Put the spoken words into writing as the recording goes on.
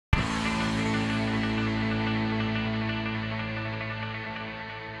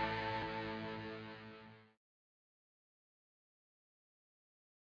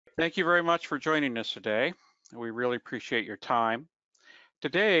Thank you very much for joining us today. We really appreciate your time.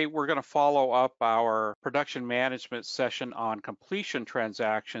 Today, we're going to follow up our production management session on completion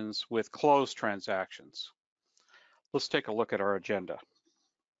transactions with closed transactions. Let's take a look at our agenda.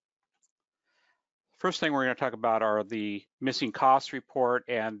 First thing we're going to talk about are the missing cost report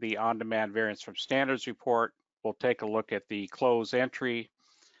and the on-demand variance from standards report. We'll take a look at the close entry.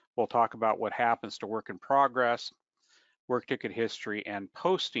 We'll talk about what happens to work in progress, work ticket history, and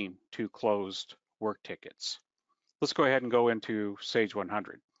posting to closed work tickets. Let's go ahead and go into Sage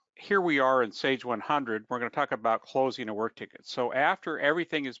 100. Here we are in Sage 100. We're going to talk about closing a work ticket. So after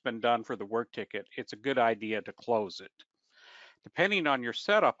everything has been done for the work ticket, it's a good idea to close it. Depending on your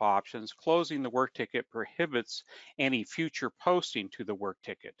setup options, closing the work ticket prohibits any future posting to the work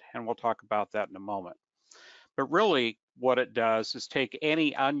ticket, and we'll talk about that in a moment. But really, what it does is take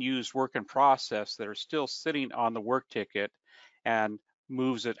any unused work in process that are still sitting on the work ticket and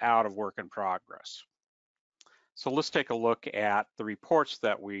moves it out of work in progress. So let's take a look at the reports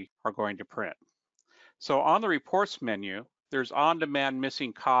that we are going to print. So on the reports menu, there's on-demand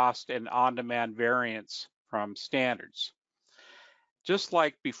missing cost and on-demand variance from standards. Just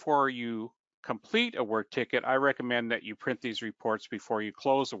like before you complete a work ticket, I recommend that you print these reports before you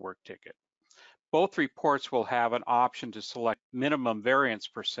close a work ticket. Both reports will have an option to select minimum variance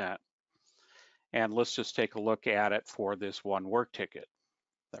percent. And let's just take a look at it for this one work ticket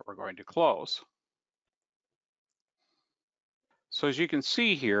that we're going to close. So as you can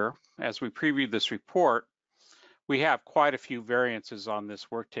see here, as we preview this report, we have quite a few variances on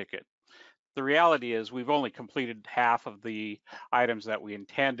this work ticket. The reality is we've only completed half of the items that we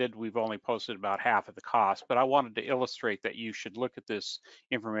intended. We've only posted about half of the cost, but I wanted to illustrate that you should look at this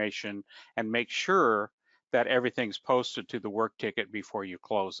information and make sure that everything's posted to the work ticket before you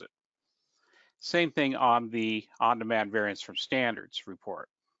close it. Same thing on the on-demand variance from standards report.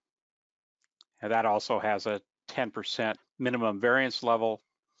 And that also has a 10% minimum variance level,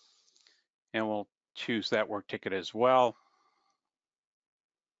 and we'll choose that work ticket as well.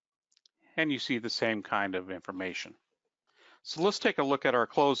 And you see the same kind of information. So let's take a look at our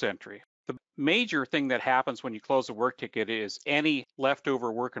close entry. The major thing that happens when you close a work ticket is any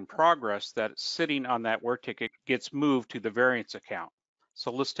leftover work in progress that's sitting on that work ticket gets moved to the variance account.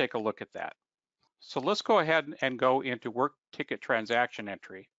 So let's take a look at that. So let's go ahead and go into work ticket transaction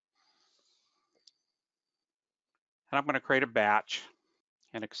entry. And I'm going to create a batch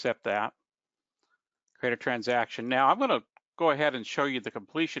and accept that. Create a transaction. Now I'm going to go ahead and show you the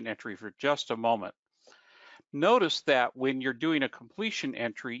completion entry for just a moment. Notice that when you're doing a completion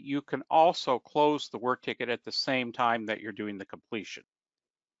entry, you can also close the work ticket at the same time that you're doing the completion.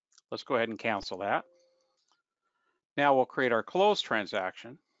 Let's go ahead and cancel that. Now we'll create our close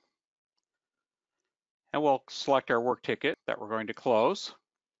transaction. And we'll select our work ticket that we're going to close.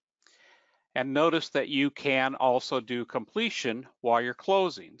 And notice that you can also do completion while you're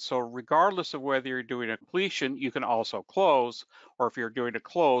closing. So regardless of whether you're doing a completion, you can also close, or if you're doing a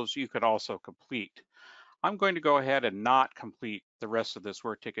close, you could also complete. I'm going to go ahead and not complete the rest of this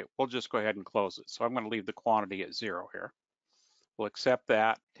work ticket. We'll just go ahead and close it. So I'm going to leave the quantity at 0 here. We'll accept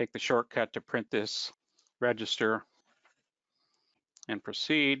that, take the shortcut to print this register, and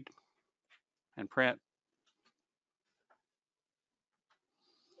proceed, and print.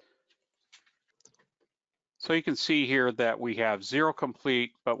 So you can see here that we have 0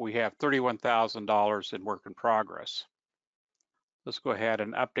 complete, but we have $31,000 in work in progress. Let's go ahead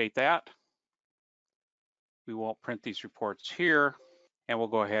and update that. We won't print these reports here, and we'll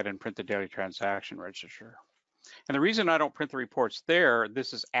go ahead and print the daily transaction register. And the reason I don't print the reports there,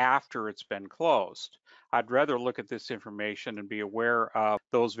 this is after it's been closed. I'd rather look at this information and be aware of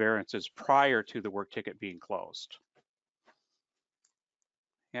those variances prior to the work ticket being closed.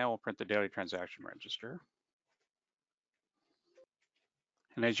 And we'll print the daily transaction register.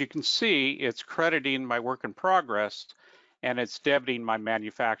 And as you can see, it's crediting my work in progress and it's debiting my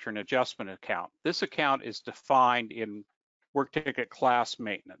manufacturing adjustment account. This account is defined in work ticket class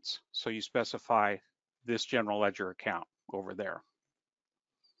maintenance. So you specify this general ledger account over there.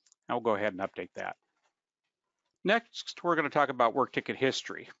 I'll go ahead and update that. Next, we're going to talk about work ticket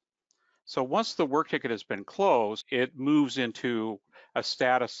history. So once the work ticket has been closed, it moves into a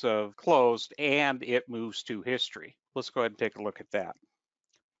status of closed and it moves to history. Let's go ahead and take a look at that.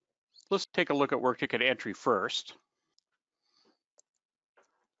 Let's take a look at work ticket entry first.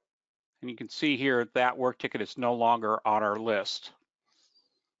 And you can see here that work ticket is no longer on our list.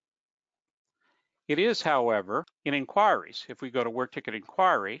 It is, however, in inquiries. If we go to work ticket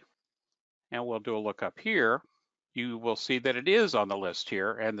inquiry, and we'll do a look up here, you will see that it is on the list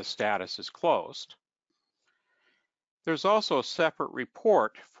here and the status is closed. There's also a separate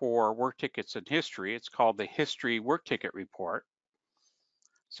report for work tickets and history. It's called the History Work Ticket Report.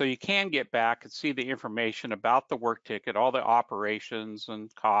 So you can get back and see the information about the work ticket, all the operations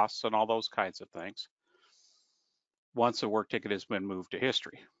and costs and all those kinds of things once the work ticket has been moved to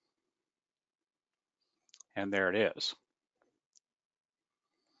history. And there it is.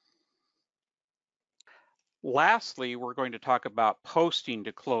 Lastly, we're going to talk about posting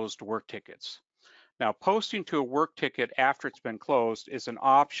to closed work tickets. Now, posting to a work ticket after it's been closed is an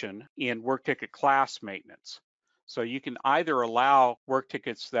option in work ticket class maintenance. So you can either allow work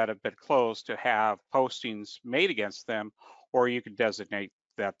tickets that have been closed to have postings made against them, or you can designate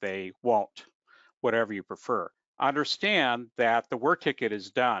that they won't, whatever you prefer. Understand that the work ticket is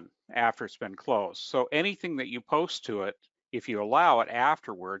done after it's been closed. So anything that you post to it, if you allow it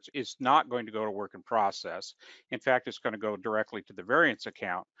afterwards, is not going to go to work in process. In fact, it's going to go directly to the variance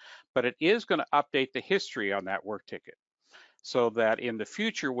account, but it is going to update the history on that work ticket so that in the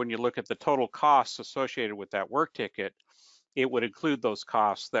future, when you look at the total costs associated with that work ticket, it would include those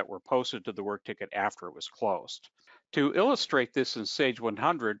costs that were posted to the work ticket after it was closed. To illustrate this in Sage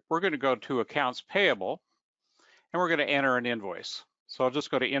 100, we're going to go to Accounts Payable, and we're going to enter an invoice. So I'll just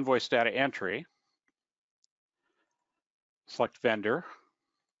go to Invoice Data Entry, select Vendor,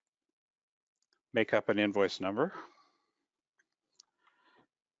 make up an invoice number,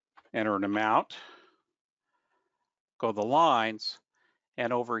 enter an amount, go the lines,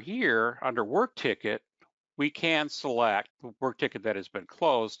 and over here under Work Ticket, we can select the work ticket that has been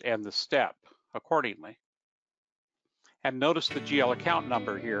closed and the step accordingly. And notice the GL account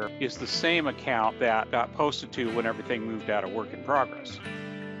number here is the same account that got posted to when everything moved out of work in progress.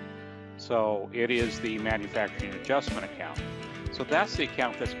 So it is the manufacturing adjustment account. So that's the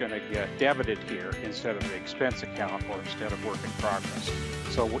account that's going to get debited here instead of the expense account or instead of work in progress.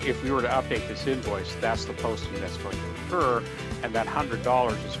 So if we were to update this invoice, that's the posting that's going to occur, and that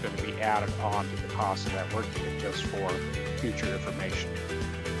 $100 is going to be added on to the cost of that work ticket just for future information.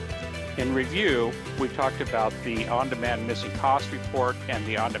 In review, we talked about the on-demand missing cost report and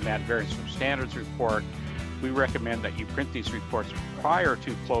the on-demand variance from standards report. We recommend that you print these reports prior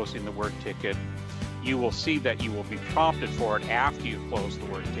to closing the work ticket. You will see that you will be prompted for it after you close the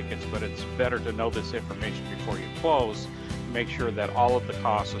work tickets, but it's better to know this information before you close to make sure that all of the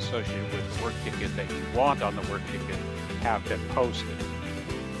costs associated with the work ticket that you want on the work ticket have been posted.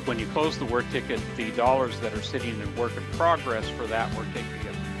 When you close the work ticket, the dollars that are sitting in work in progress for that work ticket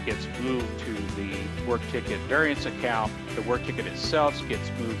gets moved to the work ticket variance account. The work ticket itself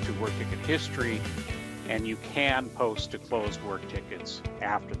gets moved to work ticket history, and you can post to closed work tickets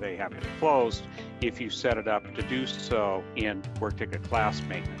after they have been closed if you set it up to do so in work ticket class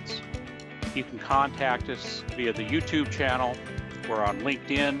maintenance. You can contact us via the YouTube channel. We're on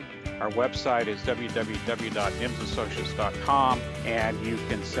LinkedIn. Our website is www.nimsassociates.com, and you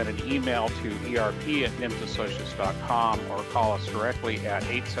can send an email to erp@nimsassociates.com or call us directly at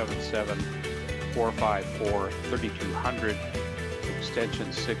 877-454-3200,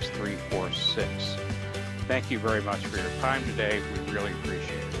 extension 6346. Thank you very much for your time today. We really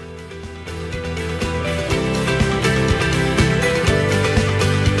appreciate it.